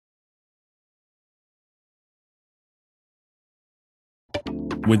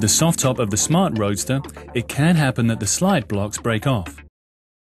With the soft top of the Smart Roadster, it can happen that the slide blocks break off.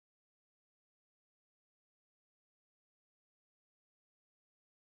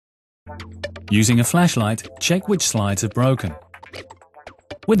 Using a flashlight, check which slides have broken.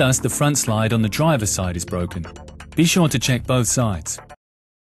 With us, the front slide on the driver's side is broken. Be sure to check both sides.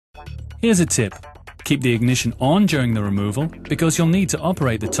 Here's a tip. Keep the ignition on during the removal because you'll need to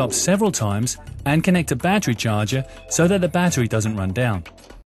operate the top several times and connect a battery charger so that the battery doesn't run down.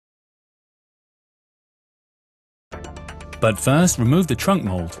 But first, remove the trunk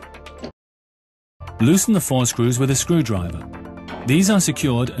mold. Loosen the 4 screws with a screwdriver. These are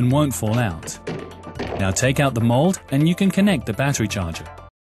secured and won't fall out. Now take out the mold and you can connect the battery charger.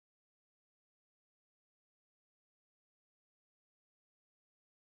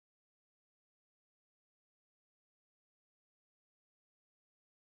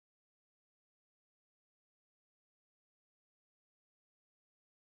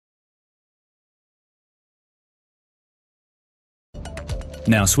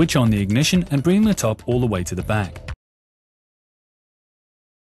 Now switch on the ignition and bring the top all the way to the back.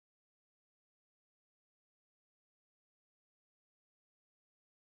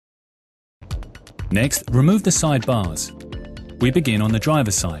 Next, remove the side bars. We begin on the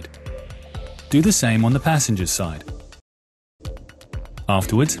driver's side. Do the same on the passenger's side.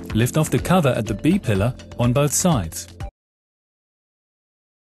 Afterwards, lift off the cover at the B pillar on both sides.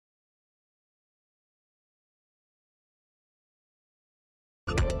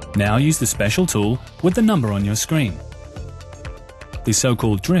 Now use the special tool with the number on your screen. The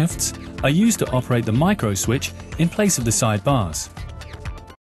so-called drifts are used to operate the micro switch in place of the side bars.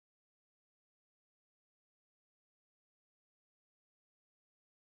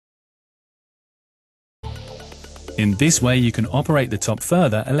 In this way you can operate the top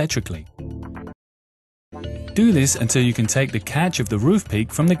further electrically. Do this until you can take the catch of the roof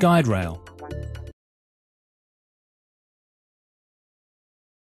peak from the guide rail.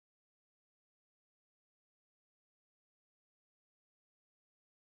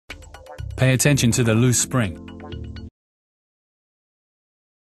 Pay attention to the loose spring.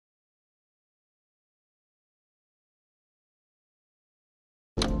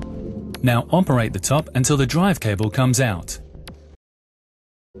 Now operate the top until the drive cable comes out.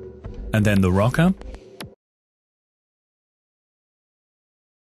 And then the rocker.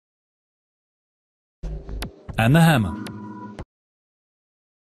 And the hammer.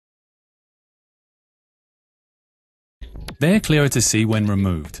 They're clearer to see when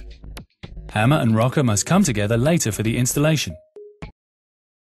removed. Hammer and rocker must come together later for the installation.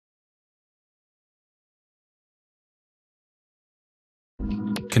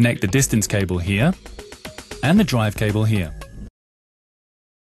 Connect the distance cable here and the drive cable here.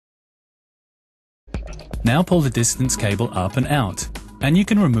 Now pull the distance cable up and out, and you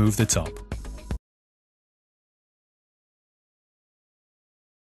can remove the top.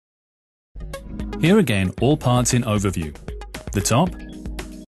 Here again, all parts in overview. The top,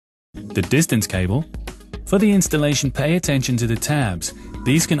 the distance cable. For the installation, pay attention to the tabs.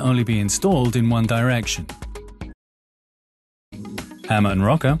 These can only be installed in one direction. Hammer and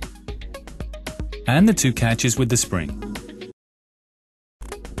rocker, and the 2 catches with the spring.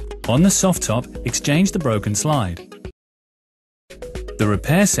 On the soft top, exchange the broken slide. The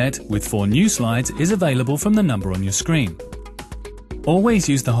repair set with 4 new slides is available from the number on your screen. Always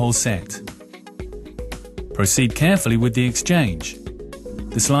use the whole set. Proceed carefully with the exchange.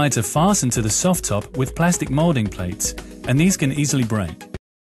 The slides are fastened to the soft top with plastic molding plates, and these can easily break.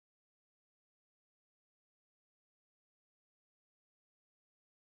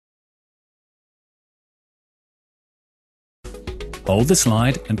 Hold the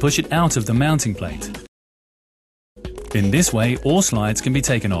slide and push it out of the mounting plate. In this way, all slides can be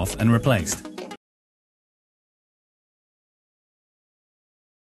taken off and replaced.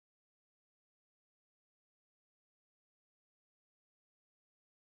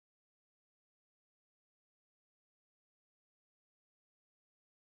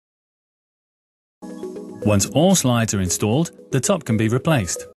 Once all slides are installed, the top can be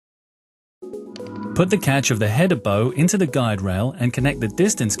replaced. Put the catch of the header bow into the guide rail and connect the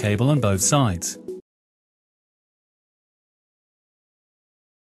distance cable on both sides.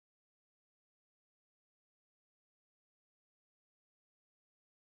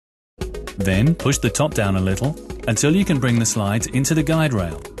 Then push the top down a little until you can bring the slides into the guide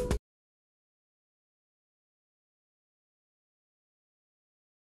rail.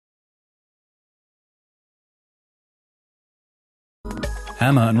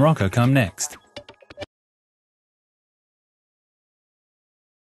 Hammer and rocker come next.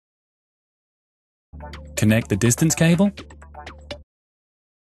 Connect the distance cable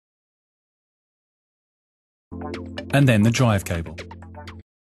and then the drive cable.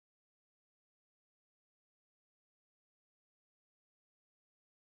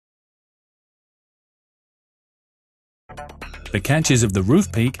 The catches of the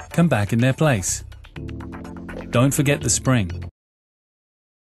roof peak come back in their place. Don't forget the spring.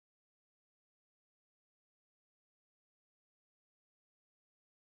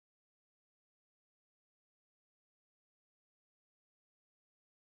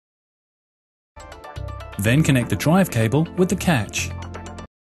 Then connect the drive cable with the catch.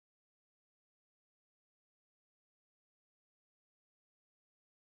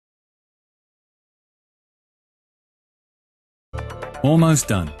 Almost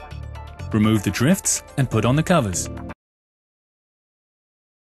done. Remove the drifts and put on the covers.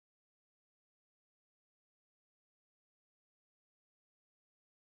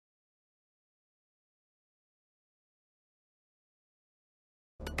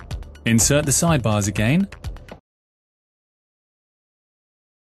 Insert the sidebars again.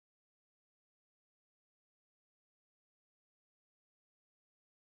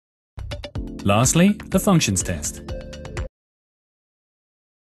 Lastly, the functions test.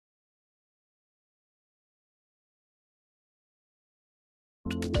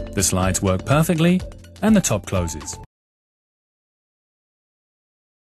 The slides work perfectly and the top closes.